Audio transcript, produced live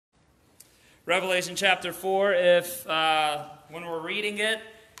Revelation chapter 4, if when we're reading it,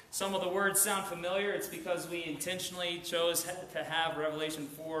 some of the words sound familiar, it's because we intentionally chose to have Revelation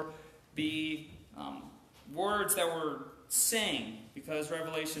 4 be words that we're saying, because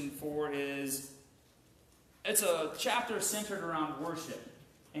Revelation 4 it's a chapter centered around worship,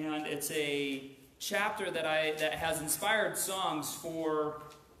 and it's a chapter that has inspired songs for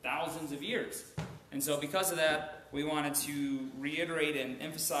thousands of years. And so because of that, we wanted to reiterate and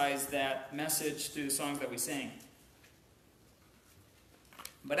emphasize that message through the songs that we sang.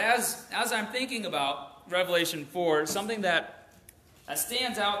 But as I'm thinking about Revelation 4, something that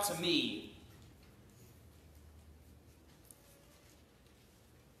stands out to me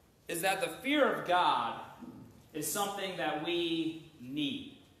is that the fear of God is something that we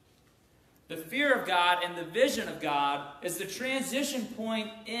need. The fear of God and the vision of God is the transition point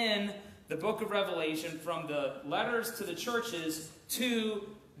in the book of Revelation from the letters to the churches to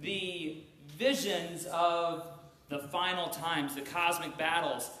the visions of the final times, the cosmic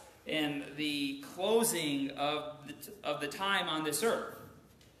battles, and the closing of the time on this earth.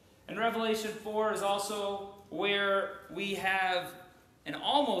 And Revelation 4 is also where we have an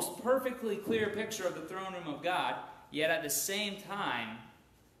almost perfectly clear picture of the throne room of God, yet at the same time,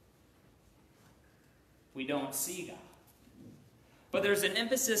 we don't see God. But there's an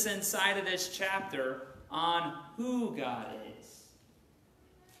emphasis inside of this chapter on who God is.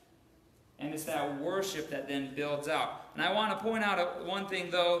 And it's that worship that then builds out. And I want to point out one thing,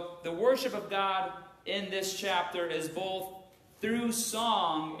 though. The worship of God in this chapter is both through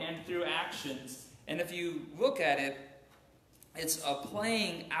song and through actions. And if you look at it, it's a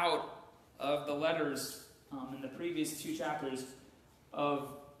playing out of the letters in the previous two chapters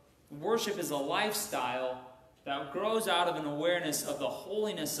of worship is a lifestyle that grows out of an awareness of the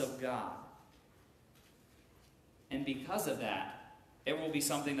holiness of God. And because of that, it will be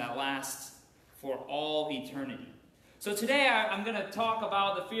something that lasts for all eternity. So today I'm going to talk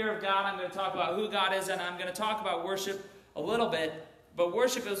about the fear of God, I'm going to talk about who God is, and I'm going to talk about worship a little bit. But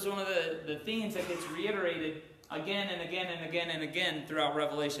worship is one of the themes that gets reiterated again and again and again and again throughout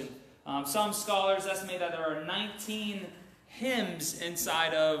Revelation. Some scholars estimate that there are 19 hymns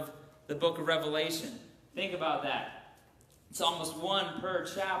inside of the book of Revelation. Think about that. It's almost one per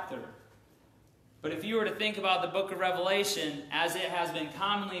chapter. But if you were to think about the book of Revelation as it has been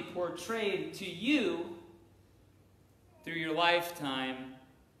commonly portrayed to you through your lifetime,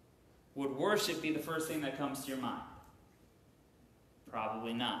 would worship be the first thing that comes to your mind?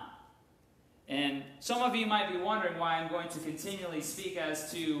 Probably not. And some of you might be wondering why I'm going to continually speak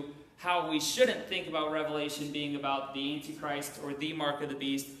as to how we shouldn't think about Revelation being about the Antichrist or the mark of the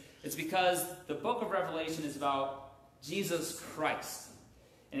beast. It's because the book of Revelation is about Jesus Christ.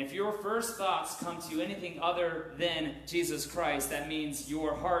 And if your first thoughts come to you anything other than Jesus Christ, that means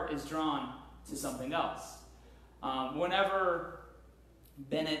your heart is drawn to something else. Whenever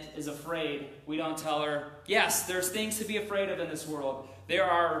Bennett is afraid, we don't tell her, yes, there's things to be afraid of in this world. There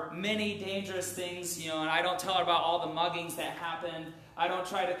are many dangerous things, and I don't tell her about all the muggings that happen. I don't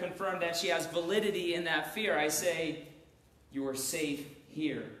try to confirm that she has validity in that fear. I say, you are safe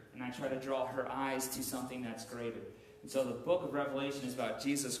here. And I try to draw her eyes to something that's greater. And so the book of Revelation is about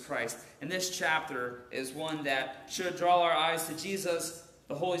Jesus Christ. And this chapter is one that should draw our eyes to Jesus,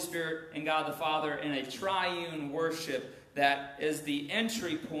 the Holy Spirit, and God the Father in a triune worship that is the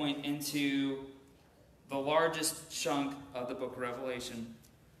entry point into the largest chunk of the book of Revelation.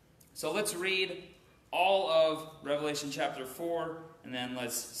 So let's read all of Revelation chapter 4, and then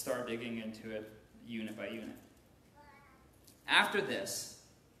let's start digging into it unit by unit. After this,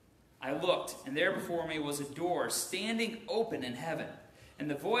 I looked, and there before me was a door standing open in heaven. And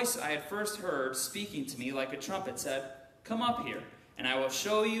the voice I had first heard speaking to me like a trumpet said, "Come up here, and I will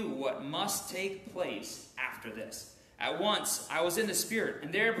show you what must take place after this." At once I was in the Spirit,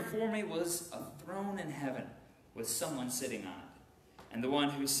 and there before me was a throne in heaven, with someone sitting on it. And the one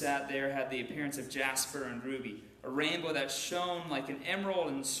who sat there had the appearance of jasper and ruby. A rainbow that shone like an emerald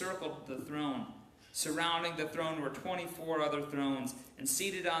encircled the throne. Surrounding the throne were 24 other thrones, and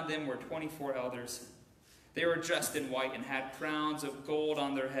seated on them were 24 elders. They were dressed in white and had crowns of gold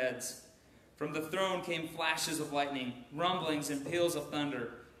on their heads. From the throne came flashes of lightning, rumblings and peals of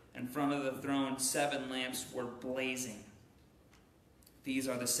thunder. In front of the throne 7 lamps were blazing. These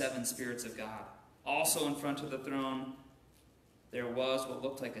are the 7 spirits of God. Also in front of the throne there was what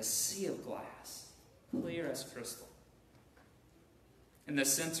looked like a sea of glass, clear as crystal. In the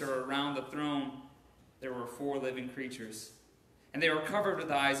center around the throne there were 4 living creatures, and they were covered with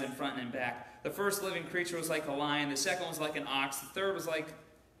eyes in front and back. The first living creature was like a lion, the second was like an ox, the third was like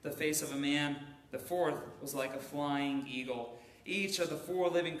the face of a man, the fourth was like a flying eagle. Each of the 4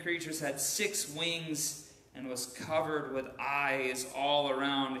 living creatures had 6 wings and was covered with eyes all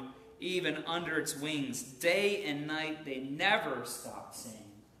around, even under its wings. Day and night they never stopped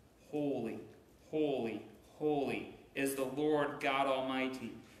saying, "Holy, holy, holy is the Lord God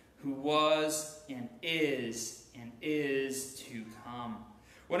Almighty, who was and is to come."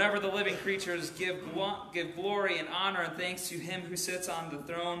 Whenever the living creatures give glory and honor and thanks to him who sits on the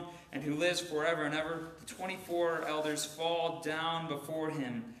throne and who lives forever and ever, the 24 elders fall down before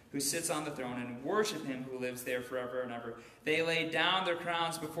him who sits on the throne and worship him who lives there forever and ever. They lay down their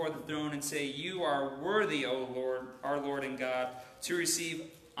crowns before the throne and say, "You are worthy, O Lord, our Lord and God, to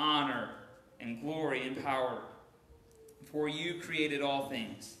receive honor and glory and power. For you created all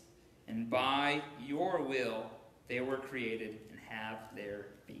things, and by your will they were created and have their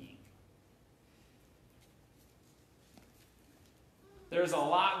being." There's a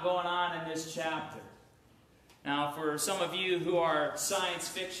lot going on in this chapter. Now, for some of you who are science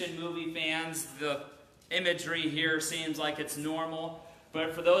fiction movie fans, the imagery here seems like it's normal.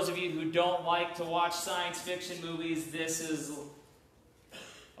 But for those of you who don't like to watch science fiction movies, this is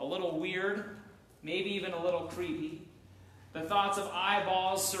a little weird, maybe even a little creepy. The thoughts of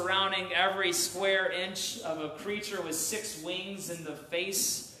eyeballs surrounding every square inch of a creature with 6 wings in the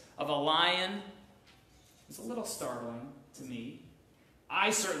face of a lion is a little startling to me. I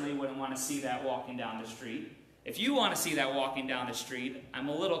certainly wouldn't want to see that walking down the street. If you want to see that walking down the street, I'm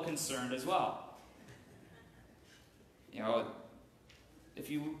a little concerned as well. You know, if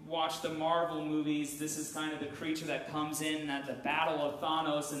you watch the Marvel movies, this is kind of the creature that comes in at the battle of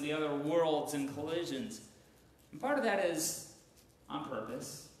Thanos and the other worlds and collisions. And part of that is on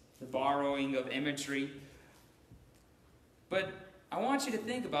purpose, the borrowing of imagery. But I want you to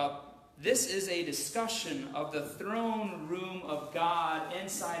think about, this is a discussion of the throne room of God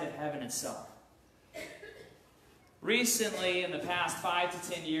inside of heaven itself. Recently, in the past 5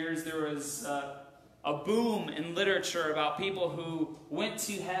 to 10 years, there was a boom in literature about people who went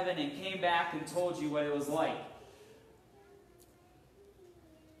to heaven and came back and told you what it was like.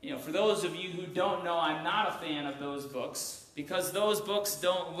 You know, for those of you who don't know, I'm not a fan of those books because those books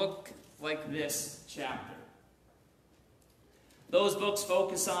don't look like this chapter. Those books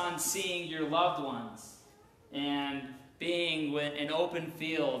focus on seeing your loved ones and being in open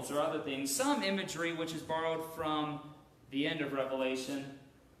fields or other things. Some imagery which is borrowed from the end of Revelation,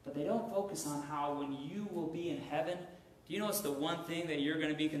 but they don't focus on how when you will be in heaven, do you know what's the one thing that you're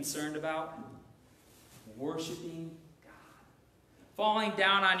going to be concerned about? Worshiping God. Falling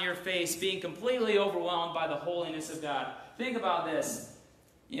down on your face, being completely overwhelmed by the holiness of God. Think about this.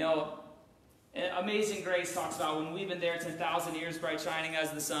 You know, Amazing Grace talks about when we've been there 10,000 years, bright shining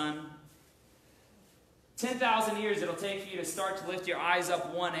as the sun. 10,000 years it'll take for you to start to lift your eyes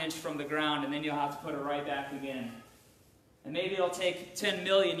up 1 inch from the ground, and then you'll have to put it right back again. And maybe it'll take 10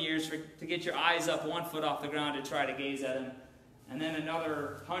 million years to get your eyes up 1 foot off the ground to try to gaze at him. And then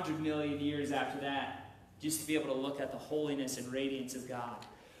another 100 million years after that, just to be able to look at the holiness and radiance of God.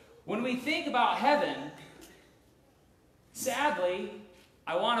 When we think about heaven, sadly,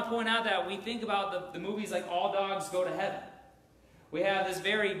 I want to point out that we think about the movies like All Dogs Go to Heaven. We have this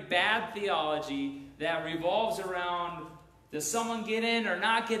very bad theology that revolves around, does someone get in or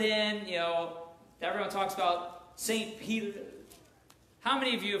not get in? You know, everyone talks about St. Peter. How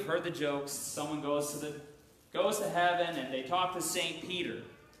many of you have heard the jokes? Someone goes to heaven and they talk to St. Peter.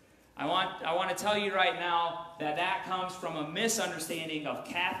 I want to tell you right now that comes from a misunderstanding of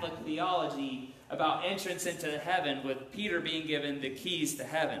Catholic theology about entrance into heaven, with Peter being given the keys to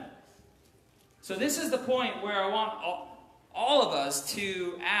heaven. So this is the point where I want all of us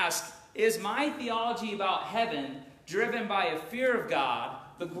to ask, is my theology about heaven driven by a fear of God,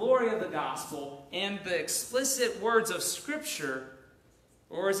 the glory of the gospel, and the explicit words of Scripture,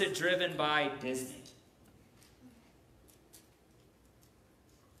 or is it driven by Disney?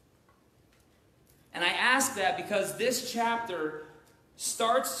 And I ask that because this chapter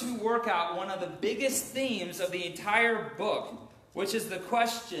starts to work out one of the biggest themes of the entire book, which is the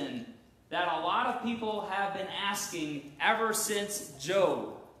question that a lot of people have been asking ever since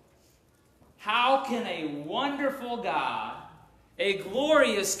Job. How can a wonderful God, a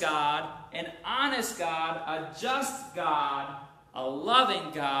glorious God, an honest God, a just God, a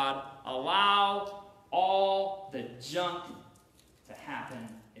loving God, allow all the junk to happen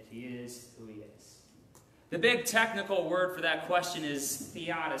if he is who he is? The big technical word for that question is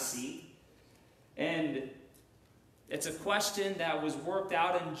theodicy. And it's a question that was worked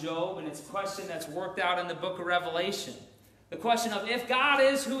out in Job, and it's a question that's worked out in the book of Revelation. The question of, if God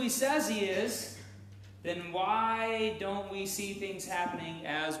is who he says he is, then why don't we see things happening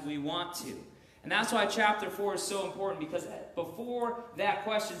as we want to? And that's why chapter 4 is so important, because before that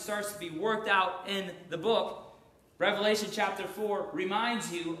question starts to be worked out in the book, Revelation chapter 4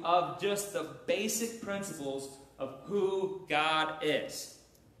 reminds you of just the basic principles of who God is.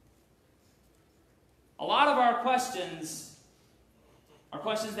 A lot of our questions are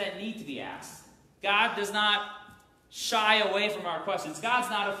questions that need to be asked. God does not shy away from our questions. God's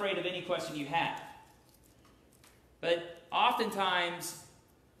not afraid of any question you have. But oftentimes,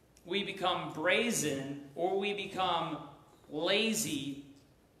 we become brazen or we become lazy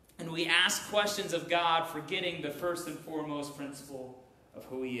and we ask questions of God, forgetting the first and foremost principle of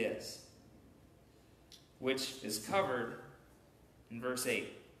who He is, which is covered in verse 8.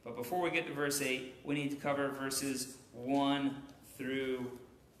 But before we get to verse 8, we need to cover verses 1 through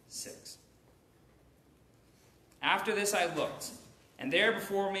 6. After this I looked, and there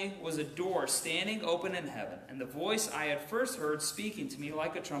before me was a door standing open in heaven, and the voice I had first heard speaking to me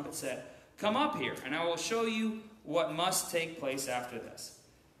like a trumpet said, "Come up here, and I will show you what must take place after this."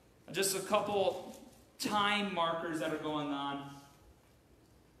 Just a couple time markers that are going on.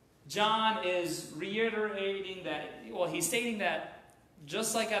 John is reiterating that, he's stating that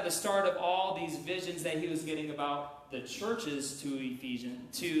just like at the start of all these visions that he was getting about the churches to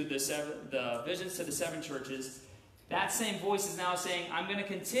Ephesians, to the visions to the 7 churches, that same voice is now saying, I'm going to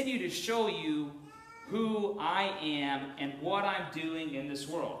continue to show you who I am and what I'm doing in this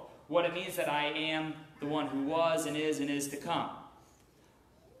world. What it means that I am the one who was and is to come.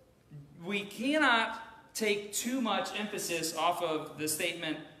 We cannot take too much emphasis off of the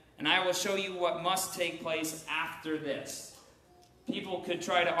statement, and I will show you what must take place after this. People could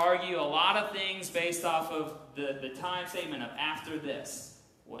try to argue a lot of things based off of the time statement of after this.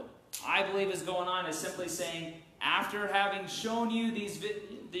 What I believe is going on is simply saying, after having shown you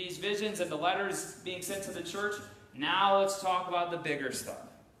these visions and the letters being sent to the church, now let's talk about the bigger stuff.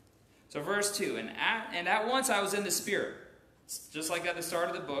 So verse 2, and at once I was in the Spirit, just like at the start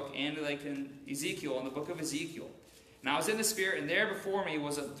of the book, and like in Ezekiel, in the book of Ezekiel. And I was in the Spirit, and there before me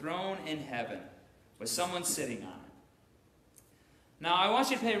was a throne in heaven, with someone sitting on it. Now I want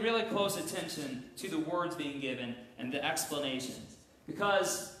you to pay really close attention to the words being given and the explanations,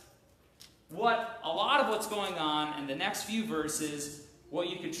 because a lot of what's going on in the next few verses, what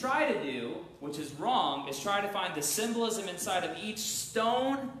you could try to do, which is wrong, is try to find the symbolism inside of each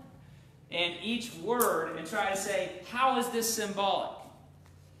stone and each word and try to say, how is this symbolic?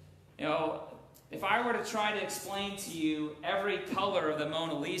 If I were to try to explain to you every color of the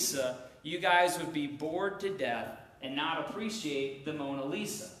Mona Lisa, you guys would be bored to death and not appreciate the Mona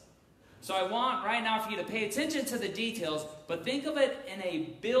Lisa. So I want right now for you to pay attention to the details, but think of it in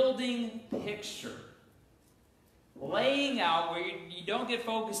a building picture. Laying out where you don't get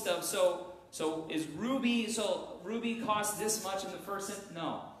focused of, so Ruby cost this much in the first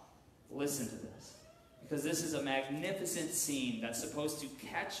No. Listen to this. Because this is a magnificent scene that's supposed to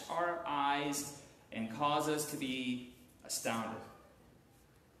catch our eyes and cause us to be astounded.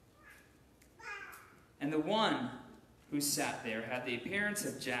 And the one who sat there had the appearance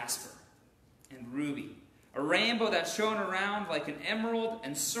of jasper and ruby, a rainbow that shone around like an emerald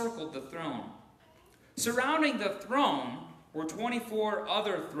encircled the throne. Surrounding the throne were 24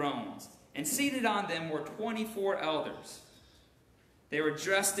 other thrones, and seated on them were 24 elders. They were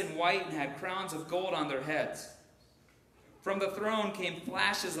dressed in white and had crowns of gold on their heads. From the throne came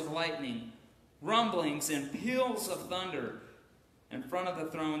flashes of lightning, rumblings, and peals of thunder. In front of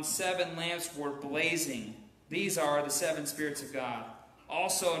the throne, 7 lamps were blazing. These are the 7 spirits of God.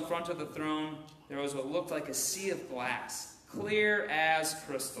 Also in front of the throne, there was what looked like a sea of glass, clear as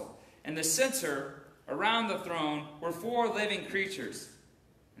crystal. In the center, around the throne, were 4 living creatures,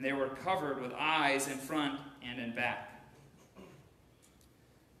 and they were covered with eyes in front and in back.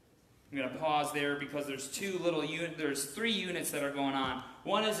 I'm going to pause there because there's 3 units that are going on.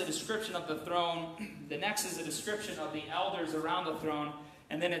 One is a description of the throne. The next is a description of the elders around the throne.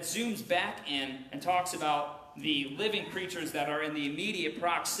 And then it zooms back in and talks about the living creatures that are in the immediate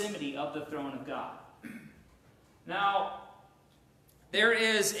proximity of the throne of God. Now, there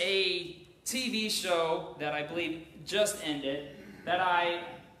is a TV show that I believe just ended that I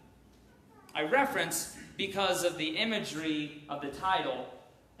reference because of the imagery of the title.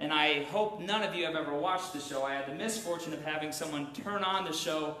 And I hope none of you have ever watched the show. I had the misfortune of having someone turn on the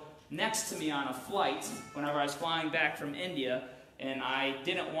show next to me on a flight whenever I was flying back from India. And I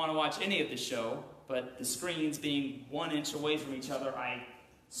didn't want to watch any of the show, but the screens being 1 inch away from each other, I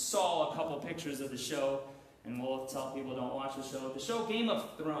saw a couple pictures of the show, and we'll tell people don't watch the show. The show Game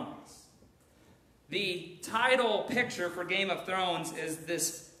of Thrones. The title picture for Game of Thrones is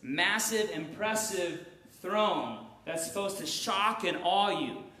this massive, impressive throne that's supposed to shock and awe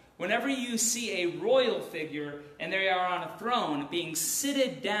you. Whenever you see a royal figure and they are on a throne, being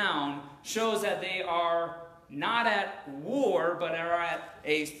seated down shows that they are not at war, but are at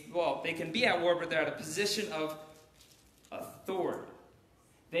they can be at war, but they're at a position of authority.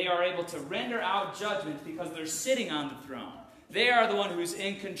 They are able to render out judgment because they're sitting on the throne. They are the one who's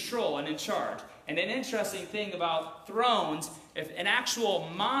in control and in charge. And an interesting thing about thrones, if an actual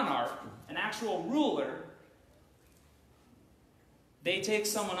monarch, an actual ruler, they take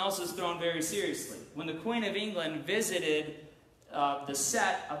someone else's throne very seriously. When the Queen of England visited the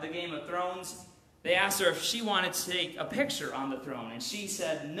set of the Game of Thrones, they asked her if she wanted to take a picture on the throne, and she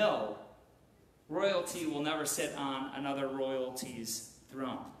said no. Royalty will never sit on another royalty's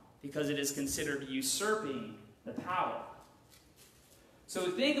throne because it is considered usurping the power. So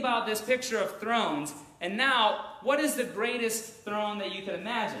think about this picture of thrones, and now, what is the greatest throne that you could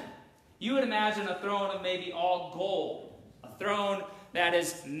imagine? You would imagine a throne of maybe all gold, a throne that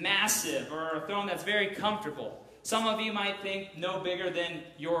is massive, or a throne that's very comfortable. Some of you might think no bigger than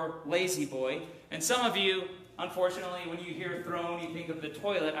your lazy boy, and some of you, unfortunately, when you hear throne, you think of the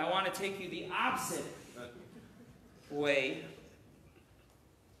toilet. I want to take you the opposite way.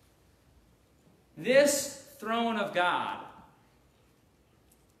 This throne of God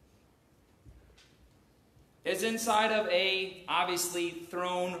is inside of a, obviously,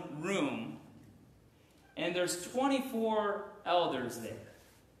 throne room. And there's 24 elders there.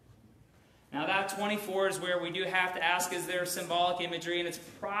 Now that 24 is where we do have to ask, is there symbolic imagery? And it's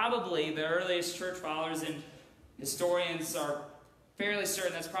probably, the earliest church fathers and historians are fairly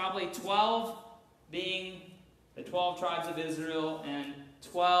certain, that's probably 12 being the 12 tribes of Israel, and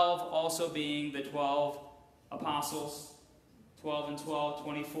 12 also being the 12 apostles. 12 and 12,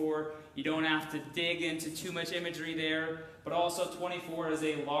 24. You don't have to dig into too much imagery there, but also 24 is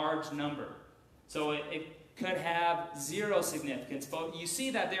a large number. So it could have zero significance, but you see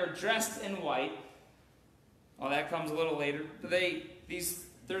that they're dressed in white. Oh, that comes a little later.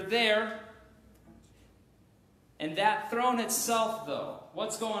 They're there. And that throne itself, though,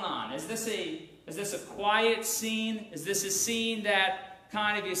 what's going on? Is this a quiet scene? Is this a scene that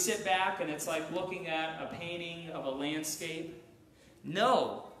kind of you sit back and it's like looking at a painting of a landscape?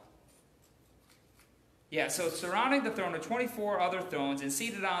 No. Yeah, so surrounding the throne are 24 other thrones, and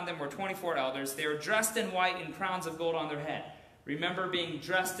seated on them were 24 elders. They were dressed in white and crowns of gold on their head. Remember, being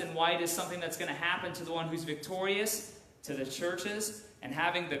dressed in white is something that's going to happen to the one who's victorious, to the churches. And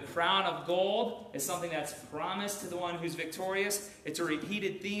having the crown of gold is something that's promised to the one who's victorious. It's a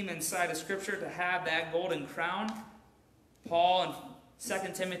repeated theme inside of Scripture to have that golden crown. Paul in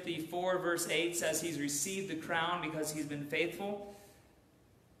 2 Timothy 4 verse 8 says he's received the crown because he's been faithful.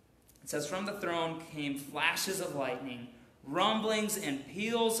 It says, from the throne came flashes of lightning, rumblings and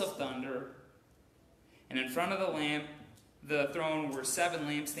peals of thunder. And in front of the throne were 7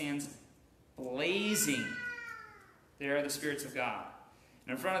 lampstands blazing. They are the spirits of God.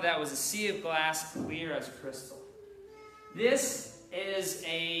 And in front of that was a sea of glass, clear as crystal. This is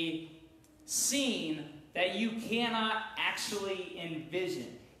a scene that you cannot actually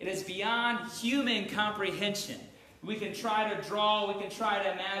envision. It is beyond human comprehension. We can try to draw, we can try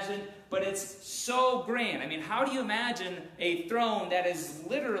to imagine, but it's so grand. I mean, how do you imagine a throne that is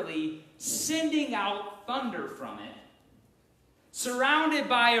literally sending out thunder from it, surrounded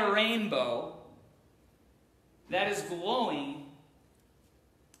by a rainbow that is glowing,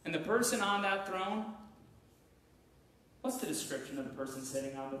 and the person on that throne, what's the description of the person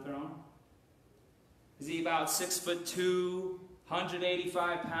sitting on the throne? Is he about 6'2",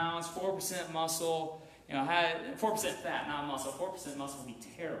 185 pounds, 4% muscle? You know, had 4% fat, not muscle. 4% muscle would be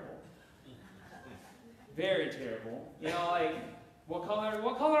terrible. Very terrible. You know, like, what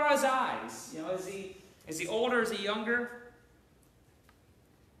color are his eyes? You know, is he older? Is he younger?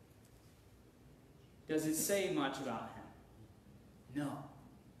 Does it say much about him? No.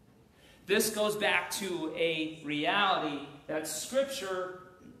 This goes back to a reality that Scripture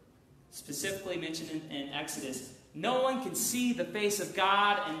specifically mentioned in Exodus. No one can see the face of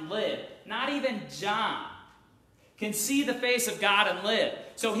God and live. Not even John can see the face of God and live.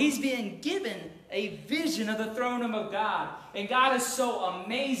 So he's being given a vision of the throne room of God. And God is so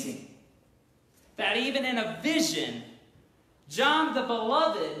amazing that even in a vision, John the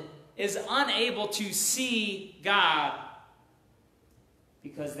Beloved is unable to see God,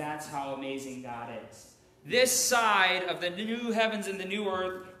 because that's how amazing God is. This side of the new heavens and the new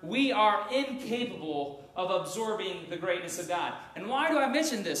earth, we are incapable of absorbing the greatness of God. And why do I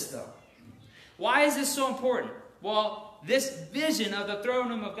mention this, though? Why is this so important? Well, this vision of the throne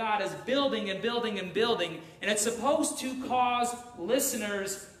room of God is building and building and building, and it's supposed to cause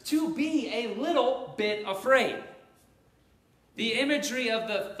listeners to be a little bit afraid. The imagery of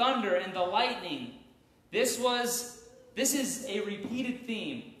the thunder and the lightning, this is a repeated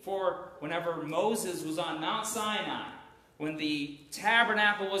theme for whenever Moses was on Mount Sinai, when the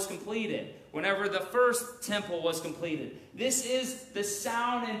tabernacle was completed, whenever the first temple was completed. This is the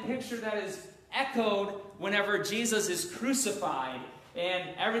sound and picture that is echoed whenever Jesus is crucified and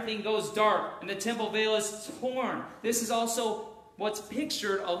everything goes dark and the temple veil is torn. This is also what's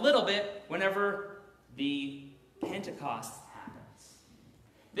pictured a little bit whenever the Pentecost happens.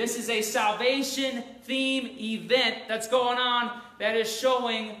 This is a salvation theme event that's going on that is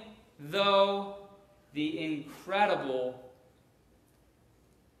showing, though, the incredible,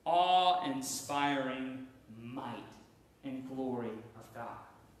 awe-inspiring might and glory of God.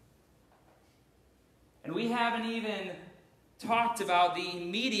 And we haven't even talked about the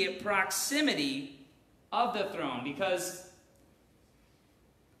immediate proximity of the throne, because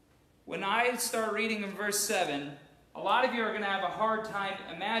when I start reading in verse 7, a lot of you are going to have a hard time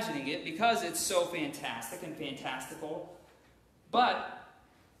imagining it because it's so fantastic and fantastical. But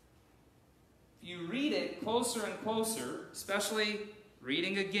if you read it closer and closer, especially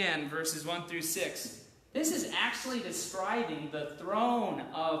reading again verses 1 through 6, this is actually describing the throne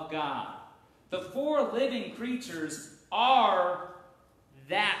of God. The four living creatures are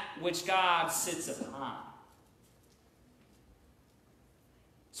that which God sits upon.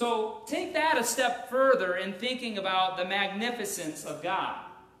 So take that a step further in thinking about the magnificence of God.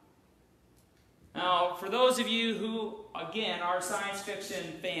 Now, for those of you who, again, are science fiction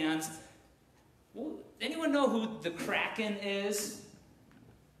fans, anyone know who the Kraken is?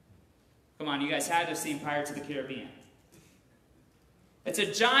 Come on, you guys had to have seen Pirates of the Caribbean. It's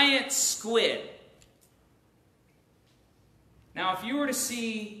a giant squid. Now, if you were to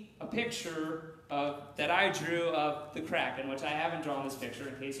see a picture that I drew of the Kraken, which I haven't drawn this picture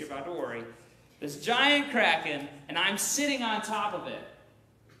in case you're about to worry, this giant Kraken, and I'm sitting on top of it,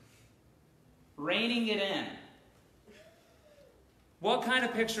 reining it in. What kind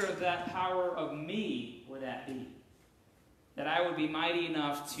of picture of that power of me would that be? That I would be mighty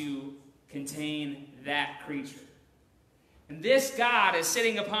enough to contain that creature. And this God is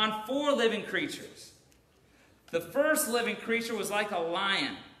sitting upon four living creatures. The first living creature was like a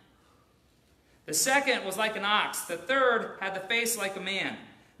lion. The second was like an ox. The third had the face like a man.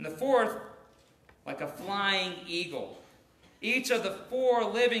 And the fourth, like a flying eagle. Each of the four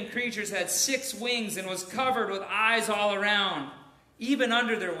living creatures had 6 wings and was covered with eyes all around, even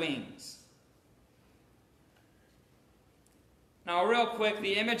under their wings. Now, real quick,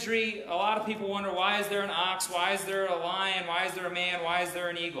 the imagery, a lot of people wonder, why is there an ox? Why is there a lion? Why is there a man? Why is there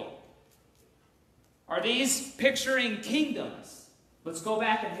an eagle? Are these picturing kingdoms? Let's go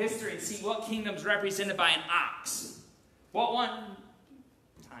back in history and see what kingdom's represented by an ox. What one?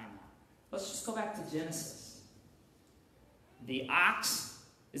 Time. Let's just go back to Genesis. The ox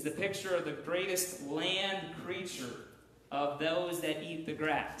is the picture of the greatest land creature of those that eat the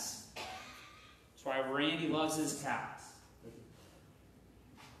grass. That's why Randy loves his cows.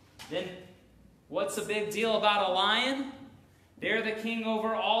 Then, what's the big deal about a lion? They're the king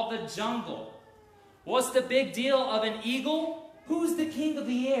over all the jungle. What's the big deal of an eagle? Who's the king of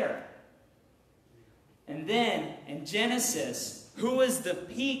the air? And then, in Genesis, who is the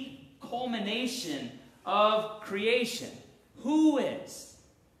peak culmination of creation? Who is?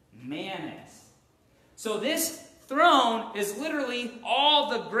 Man is. So this throne is literally all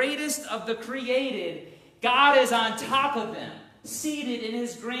the greatest of the created. God is on top of them, seated in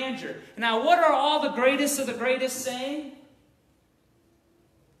his grandeur. Now, what are all the greatest of the greatest saying?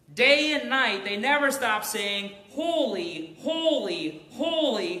 Day and night, they never stop saying, "Holy, holy,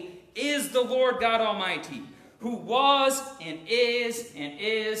 holy is the Lord God Almighty, who was and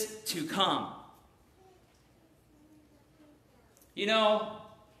is to come." You know,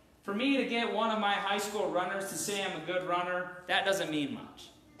 for me to get one of my high school runners to say I'm a good runner, that doesn't mean much.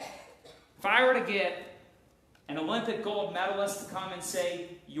 If I were to get an Olympic gold medalist to come and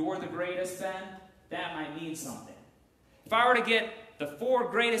say, "You're the greatest, Ben," that might mean something. If I were to get the 4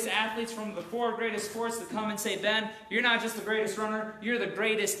 greatest athletes from the 4 greatest sports to come and say, "Ben, you're not just the greatest runner, you're the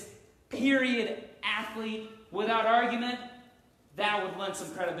greatest, period, athlete," without argument, that would lend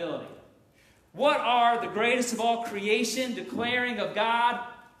some credibility. What are the greatest of all creation declaring of God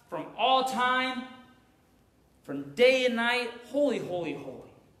from all time, from day and night? Holy, holy, holy.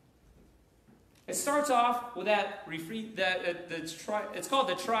 It starts off with it's called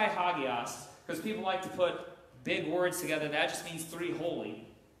the trihagios, because people like to put big words together. That just means 3 holy.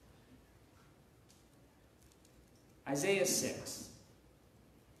 Isaiah 6.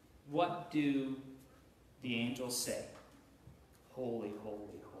 What do the angels say? Holy,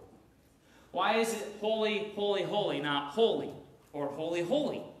 holy, holy. Why is it holy, holy, holy, not holy or holy,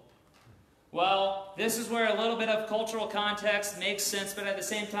 holy? Well, this is where a little bit of cultural context makes sense, but at the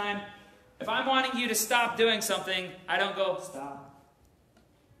same time, if I'm wanting you to stop doing something, I don't go, stop.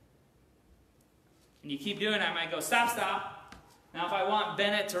 And you keep doing it, I might go, stop, stop. Now, if I want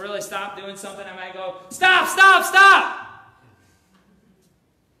Bennett to really stop doing something, I might go, stop, stop, stop!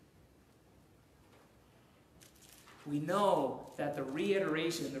 We know that the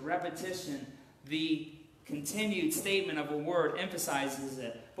reiteration, the repetition, the continued statement of a word emphasizes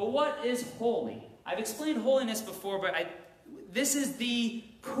it. But what is holy? I've explained holiness before, but this is the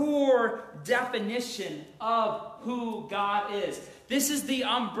core definition of who God is. This is the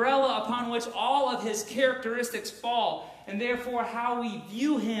umbrella upon which all of his characteristics fall, and therefore how we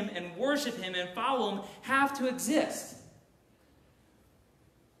view him and worship him and follow him have to exist.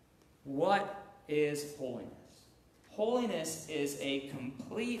 What is holiness? Holiness is a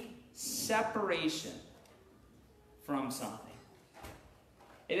complete separation from something.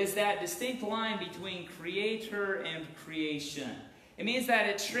 It is that distinct line between creator and creation. It means that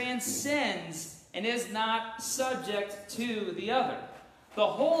it transcends and is not subject to the other. The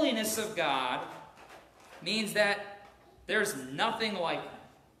holiness of God means that there's nothing like him.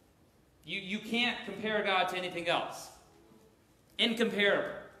 You can't compare God to anything else.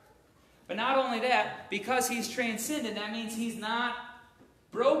 Incomparable. But not only that, because he's transcendent, that means he's not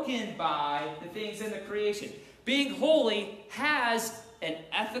broken by the things in the creation. Being holy has an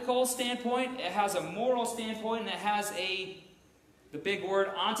ethical standpoint, it has a moral standpoint, and it has the big word,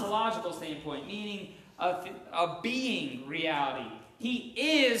 ontological standpoint, meaning a being reality. He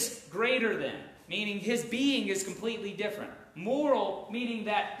is greater than, meaning his being is completely different. Moral, meaning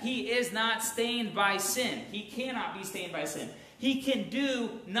that he is not stained by sin. He cannot be stained by sin. He can do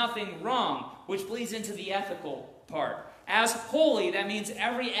nothing wrong, which bleeds into the ethical part. As holy, that means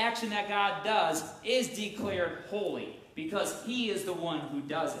every action that God does is declared holy, because he is the one who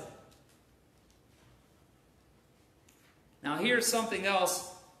does it. Now here's something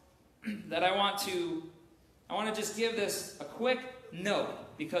else that I want to just give this a quick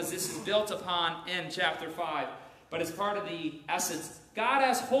note, because this is built upon in chapter 5, but it's part of the essence. God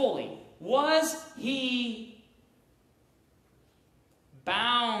as holy, was he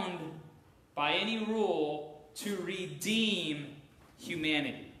bound by any rule to redeem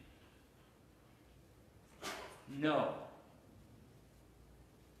humanity? No.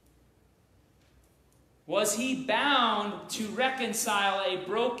 Was he bound to reconcile a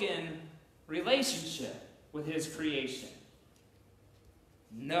broken relationship with his creation?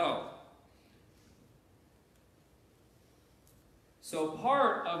 No. So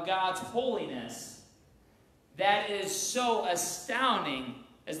part of God's holiness that is so astounding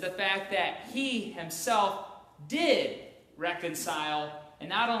is the fact that he himself did reconcile, and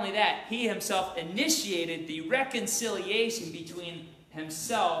not only that, he himself initiated the reconciliation between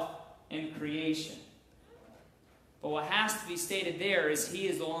himself and creation. But what has to be stated there is he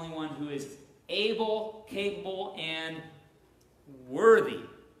is the only one who is able, capable, and worthy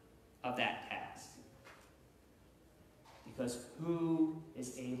of that task. Because who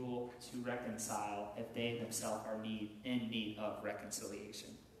is able to reconcile if they themselves are in need of reconciliation?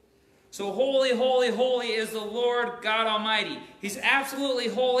 So holy, holy, holy is the Lord God Almighty. He's absolutely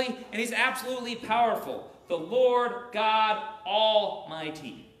holy and he's absolutely powerful. The Lord God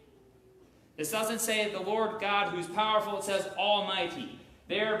Almighty. This doesn't say the Lord God who's powerful, it says Almighty.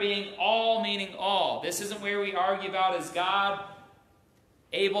 There being all meaning all. This isn't where we argue about, is God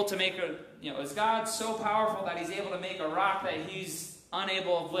able to make is God so powerful that he's able to make a rock that he's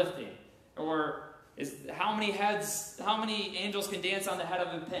unable of lifting? Or how many angels can dance on the head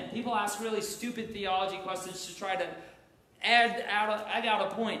of a pin? People ask really stupid theology questions to try to add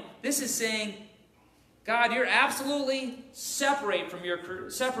out a point. This is saying, God, you're absolutely separate from your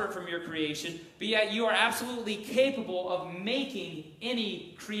creation, but yet you are absolutely capable of making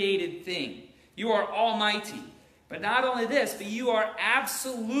any created thing. You are almighty. But not only this, but you are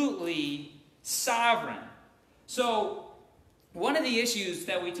absolutely sovereign. So one of the issues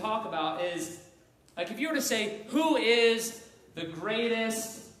that we talk about is, like, if you were to say, who is the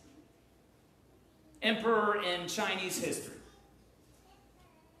greatest emperor in Chinese history?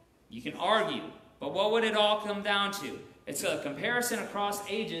 You can argue. But what would it all come down to? It's a comparison across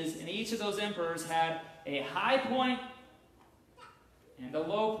ages, and each of those emperors had a high point and a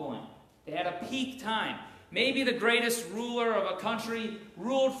low point. They had a peak time. Maybe the greatest ruler of a country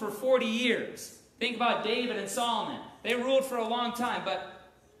ruled for 40 years. Think about David and Solomon. They ruled for a long time,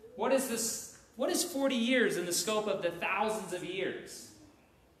 but what is 40 years in the scope of the thousands of years?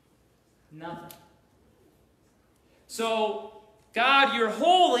 Nothing. So, God, you're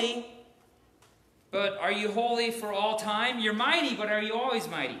holy, but are you holy for all time? You're mighty, but are you always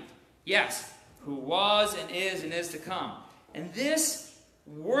mighty? Yes, who was and is to come. And this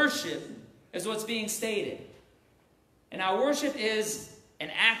worship is what's being stated. And now worship is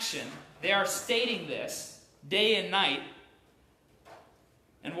an action. They are stating this day and night.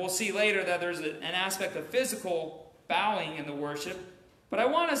 And we'll see later that there's an aspect of physical bowing in the worship. But I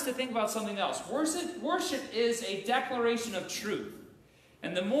want us to think about something else. Worship is a declaration of truth.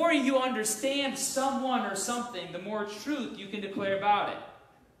 And the more you understand someone or something, the more truth you can declare about it.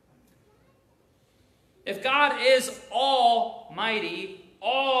 If God is almighty,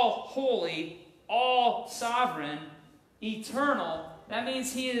 all holy, all sovereign, eternal, that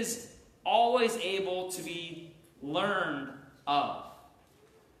means he is always able to be learned of.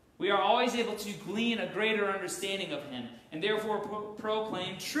 We are always able to glean a greater understanding of him and therefore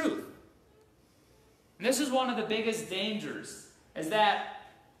proclaim truth. And this is one of the biggest dangers, is that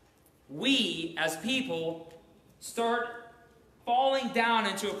we as people start falling down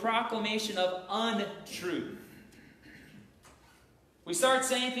into a proclamation of untruth. We start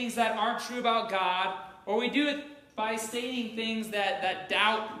saying things that aren't true about God, or we do it by stating things that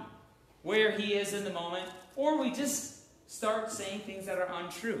doubt where he is in the moment, or we just start saying things that are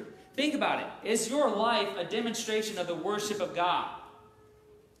untrue. Think about it. Is your life a demonstration of the worship of God?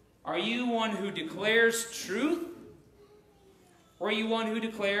 Are you one who declares truth, or are you one who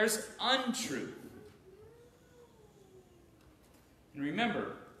declares untruth? And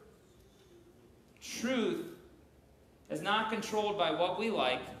remember, truth is not controlled by what we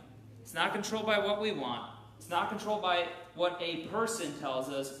like. It's not controlled by what we want. It's not controlled by what a person tells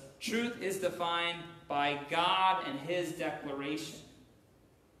us. Truth is defined by God and his declaration.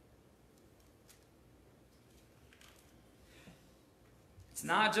 It's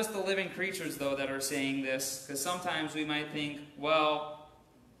not just the living creatures, though, that are saying this, because sometimes we might think, well,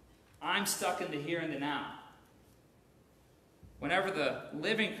 I'm stuck in the here and the now. Whenever the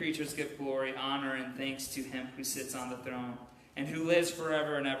living creatures give glory, honor, and thanks to him who sits on the throne and who lives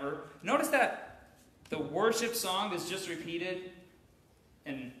forever and ever. Notice that the worship song is just repeated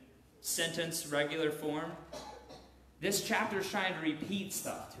in sentence, regular form. This chapter is trying to repeat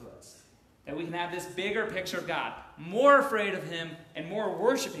stuff to us, that we can have this bigger picture of God, more afraid of him and more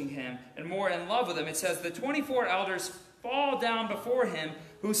worshiping him and more in love with him. It says, the 24 elders fall down before him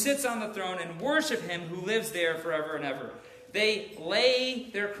who sits on the throne and worship him who lives there forever and ever. They lay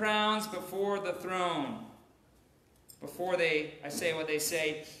their crowns before the throne. Before I say what they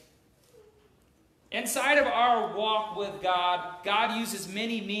say. Inside of our walk with God, God uses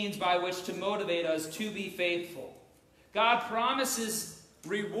many means by which to motivate us to be faithful. God promises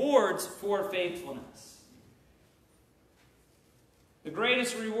rewards for faithfulness. The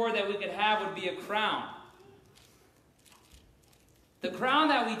greatest reward that we could have would be a crown. The crown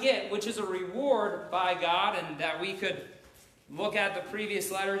that we get, which is a reward by God, and that we could look at the previous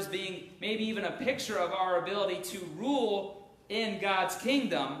letters being maybe even a picture of our ability to rule in God's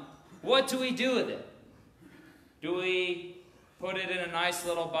kingdom. What do we do with it? Do we put it in a nice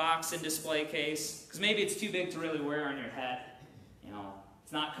little box and display case? Because maybe it's too big to really wear on your head. You know,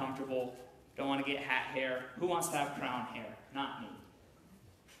 it's not comfortable. Don't want to get hat hair. Who wants to have crown hair? Not me.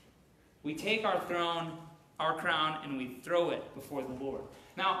 We take our throne, our crown, and we throw it before the Lord.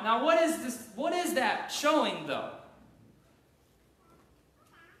 Now what is this? What is that showing, though?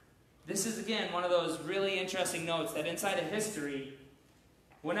 This is, again, one of those really interesting notes that inside of history,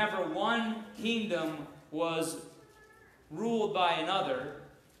 whenever one kingdom was ruled by another,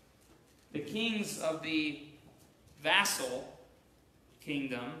 the kings of the vassal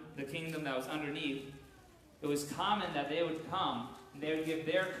kingdom, the kingdom that was underneath, it was common that they would come and they would give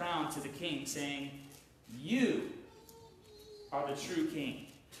their crown to the king, saying, "You are the true king."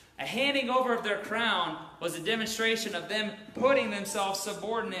 A handing over of their crown was a demonstration of them putting themselves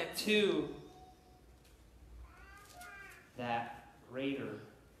subordinate to that greater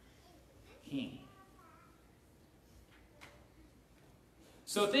king.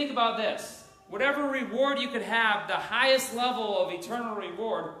 So think about this. Whatever reward you could have, the highest level of eternal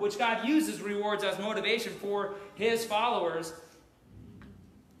reward, which God uses rewards as motivation for his followers,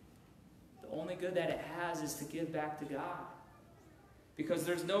 the only good that it has is to give back to God. Because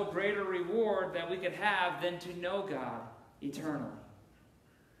there's no greater reward that we could have than to know God eternally.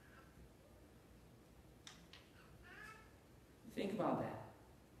 Think about that.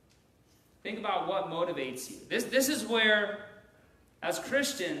 Think about what motivates you. This is where, as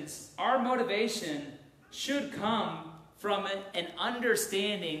Christians, our motivation should come from an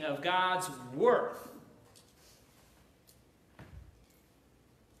understanding of God's worth.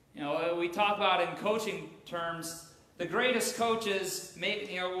 You know, we talk about in coaching terms The greatest coaches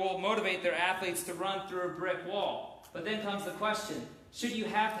will motivate their athletes to run through a brick wall. But then comes the question, should you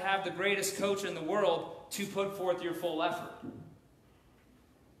have to have the greatest coach in the world to put forth your full effort?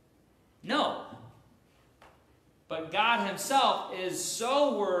 No. But God himself is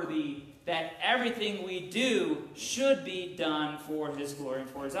so worthy that everything we do should be done for his glory and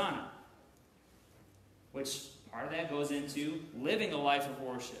for his honor. Which part of that goes into living a life of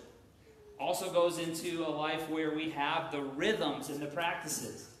worship. Also goes into a life where we have the rhythms and the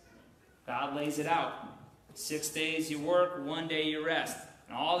practices. God lays it out. 6 days you work, 1 day you rest.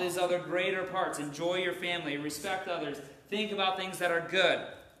 And all these other greater parts. Enjoy your family, respect others, think about things that are good.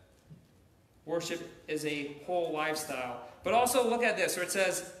 Worship is a whole lifestyle. But also look at this, where it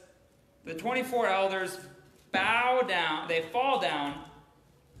says, the 24 elders bow down, they fall down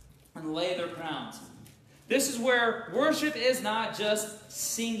and lay their crowns. This is where worship is not just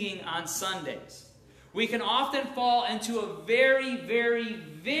singing on Sundays. We can often fall into a very, very,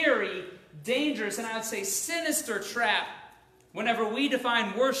 very dangerous, and I would say sinister trap whenever we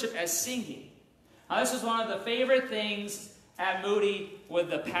define worship as singing. Now, this is one of the favorite things at Moody with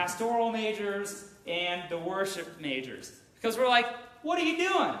the pastoral majors and the worship majors. Because we're like, what are you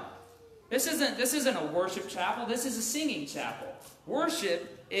doing? This isn't a worship chapel. This is a singing chapel.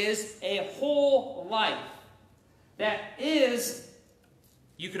 Worship is a whole life that is,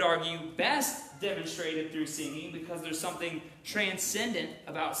 you could argue, best demonstrated through singing because there's something transcendent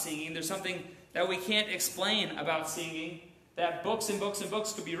about singing. There's something that we can't explain about singing, that books and books and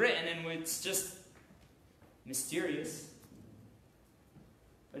books could be written, and it's just mysterious.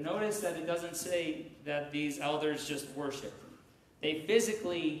 But notice that it doesn't say that these elders just worship. They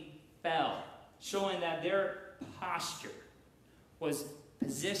physically fell, showing that their posture was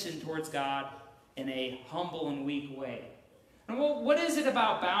positioned towards God in a humble and weak way. And what is it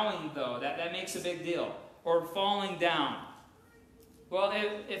about bowing, though, that makes a big deal? Or falling down? Well,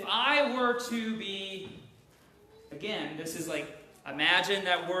 if I were to be, again, this is like, imagine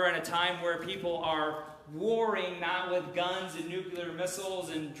that we're in a time where people are warring not with guns and nuclear missiles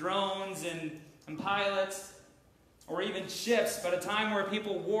and drones and pilots or even ships, but a time where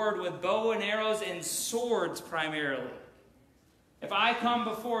people warred with bow and arrows and swords primarily. If I come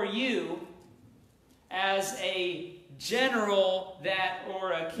before you as a general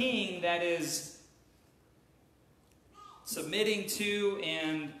or a king that is submitting to,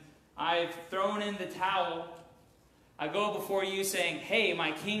 and I've thrown in the towel, I go before you saying, hey,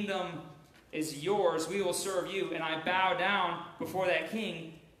 my kingdom is yours, we will serve you, and I bow down before that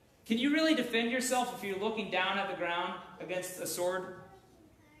king, can you really defend yourself if you're looking down at the ground against a sword?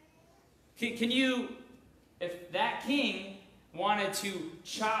 Can you, if that king wanted to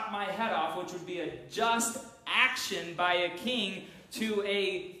chop my head off, which would be a just action by a king to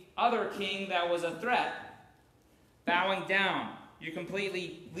a other king that was a threat, bowing down, you're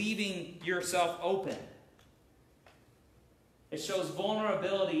completely leaving yourself open. It shows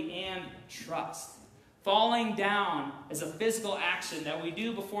vulnerability and trust. Falling down is a physical action that we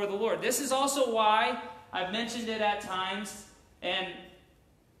do before the Lord. This is also why I've mentioned it at times, and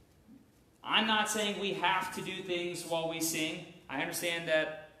I'm not saying we have to do things while we sing. I understand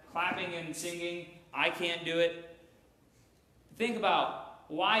that clapping and singing, I can't do it. Think about,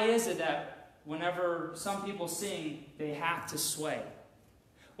 why is it that whenever some people sing, they have to sway?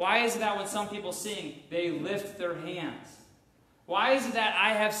 Why is it that when some people sing, they lift their hands? Why is it that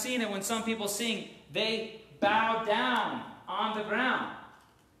I have seen it when some people sing, they bow down on the ground?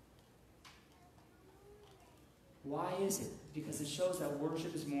 Why is it? Because it shows that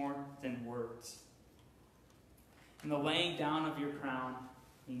worship is more than words. And the laying down of your crown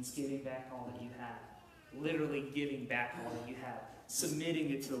means giving back all that you have. Literally giving back all that you have. Submitting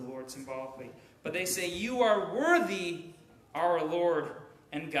it to the Lord symbolically. But they say, you are worthy, our Lord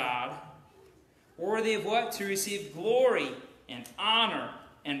and God. Worthy of what? To receive glory and honor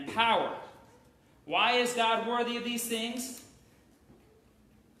and power. Why is God worthy of these things?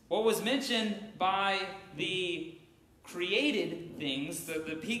 What was mentioned by the created things,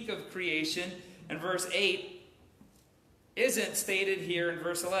 the peak of creation in verse 8, isn't stated here in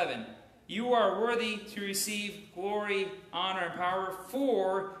verse 11. You are worthy to receive glory, honor, and power,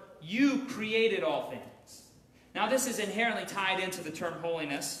 for you created all things. Now this is inherently tied into the term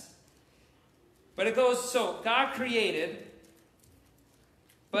holiness. But it goes, so God created,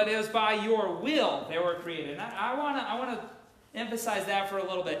 but it was by your will they were created. And I want to emphasize that for a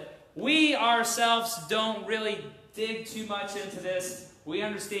little bit. We ourselves don't really dig too much into this. We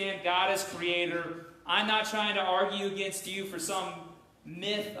understand God is creator. I'm not trying to argue against you for some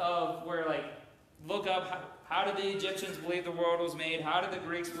myth of where, like, look up how did the Egyptians believe the world was made? How did the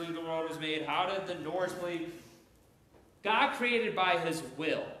Greeks believe the world was made? How did the Norse believe? God created by his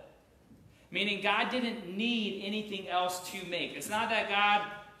will. Meaning God didn't need anything else to make. It's not that God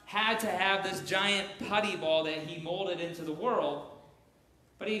had to have this giant putty ball that he molded into the world,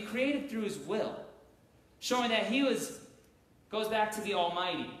 but he created through his will, showing that goes back to the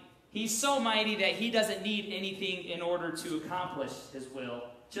Almighty. He's so mighty that he doesn't need anything in order to accomplish his will.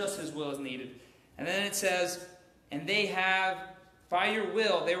 Just his will is needed. And then it says, and they have, by your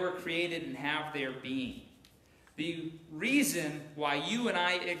will, they were created and have their being. The reason why you and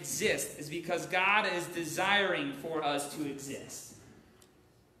I exist is because God is desiring for us to exist.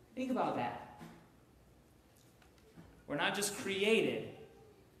 Think about that. We're not just created,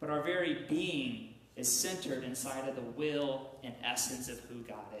 but our very being is centered inside of the will and essence of who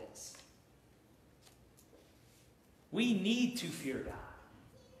God is. We need to fear God.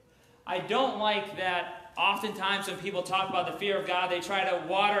 I don't like that oftentimes when people talk about the fear of God, they try to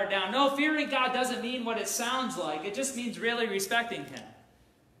water it down. No, fearing God doesn't mean what it sounds like. It just means really respecting him.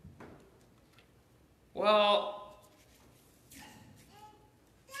 Well,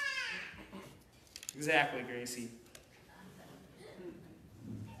 exactly, Gracie.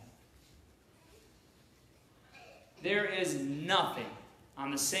 There is nothing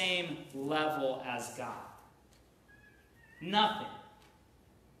on the same level as God. Nothing.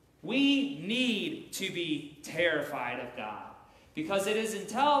 We need to be terrified of God. Because it is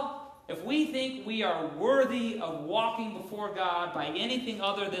if we think we are worthy of walking before God by anything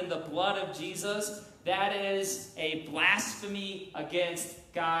other than the blood of Jesus, that is a blasphemy against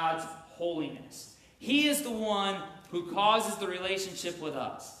God's holiness. He is the one who causes the relationship with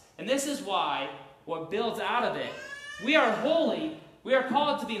us. And this is why, what builds out of it, we are holy. We are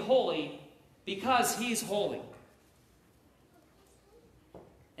called to be holy because he's holy.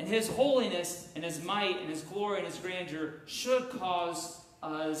 And his holiness and his might and his glory and his grandeur should cause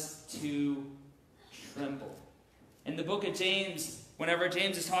us to tremble. In the book of James, whenever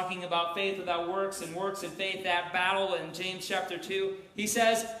James is talking about faith without works and works and faith, that battle in James chapter 2, he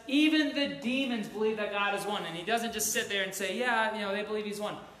says, even the demons believe that God is one. And he doesn't just sit there and say, yeah, they believe he's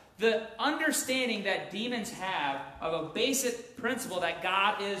one. The understanding that demons have of a basic principle that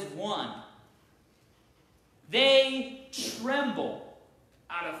God is one, they tremble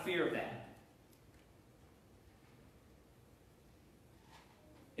out of fear of that.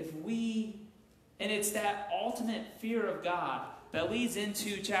 And it's that ultimate fear of God that leads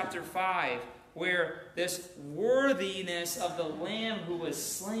into chapter 5, where this worthiness of the Lamb who was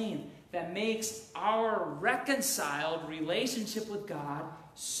slain that makes our reconciled relationship with God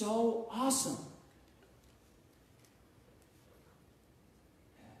so awesome.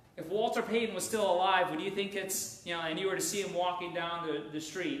 If Walter Payton was still alive, would you think and you were to see him walking down the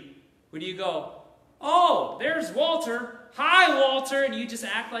street, would you go, oh, there's Walter. Hi, Walter. And you just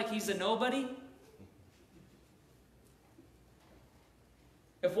act like he's a nobody?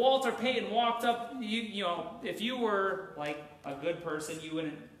 If Walter Payton walked up, if you were like a good person,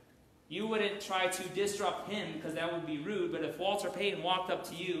 you wouldn't try to disrupt him because that would be rude. But if Walter Payton walked up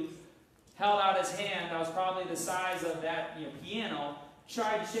to you, held out his hand, that was probably the size of that piano,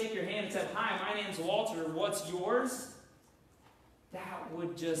 tried to shake your hand and said, hi, my name's Walter, what's yours? That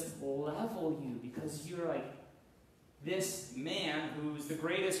would just level you because you're like, this man who's the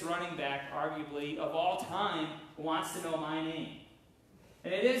greatest running back, arguably, of all time, wants to know my name.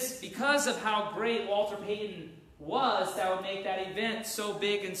 And it is because of how great Walter Payton was that would make that event so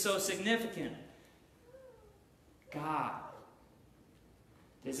big and so significant. God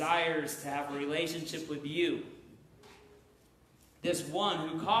desires to have a relationship with you. This one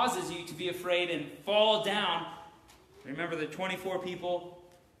who causes you to be afraid and fall down. Remember the 24 people?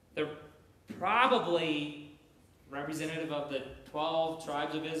 They're probably representative of the 12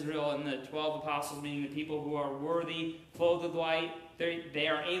 tribes of Israel and the 12 apostles, meaning the people who are worthy, clothed with white. They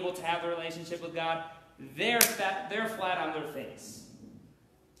are able to have a relationship with God. They're flat on their face.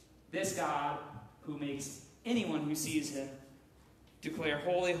 This God who makes anyone who sees him declare,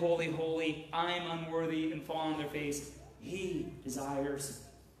 holy, holy, holy, I am unworthy, and fall on their face. He desires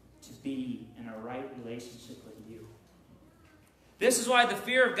to be in a right relationship with you. This is why the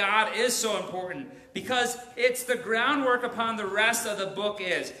fear of God is so important, because it's the groundwork upon the rest of the book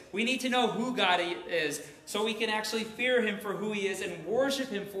is. We need to know who God is so we can actually fear him for who he is and worship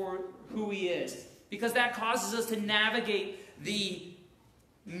him for who he is. Because that causes us to navigate the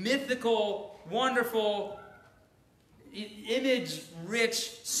mythical, wonderful,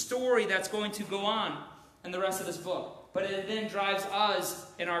 image-rich story that's going to go on in the rest of this book. But it then drives us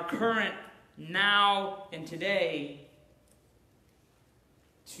in our current now and today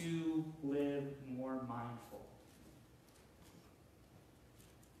to live more mindful.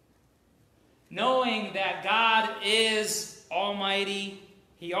 knowing that God is almighty,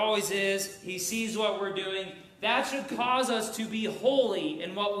 He always is, He sees what we're doing, that should cause us to be holy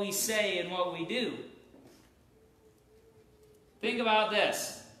in what we say and what we do. Think about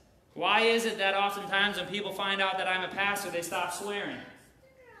this. Why is it that oftentimes when people find out that I'm a pastor, they stop swearing?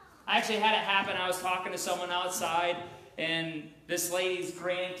 I actually had it happen. I was talking to someone outside, and this lady's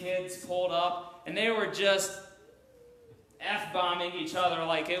grandkids pulled up, and they were just F-bombing each other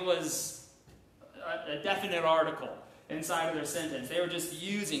like it was a definite article inside of their sentence. They were just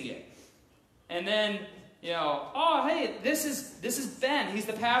using it. And then, oh, hey, this is Ben. He's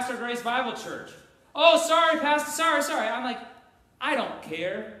the pastor of Grace Bible Church. Oh, sorry, Pastor, sorry. I'm like, I don't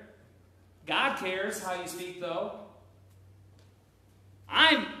care. God cares how you speak, though.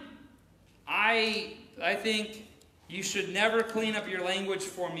 I think you should never clean up your language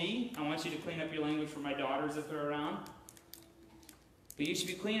for me. I want you to clean up your language for my daughters if they're around. But you should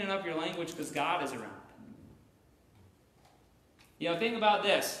be cleaning up your language because God is around. Think about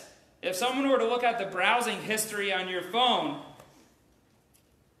this. If someone were to look at the browsing history on your phone,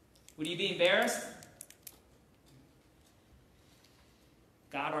 would you be embarrassed?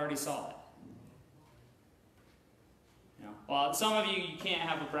 God already saw it. Well, some of you can't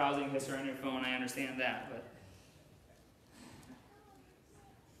have a browsing history on your phone. I understand that. But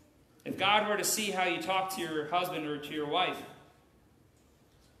if God were to see how you talk to your husband or to your wife,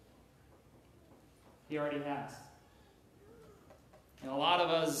 He already has. A lot of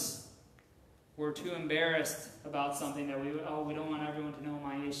us, we're too embarrassed about something that we don't want everyone to know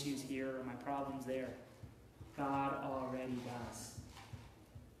my issues here or my problems there. God already does.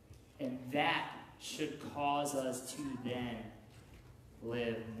 And that should cause us to then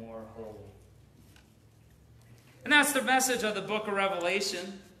live more holy. And that's the message of the book of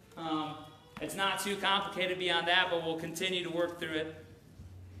Revelation. It's not too complicated beyond that, but we'll continue to work through it.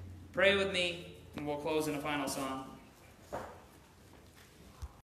 Pray with me, and we'll close in a final song.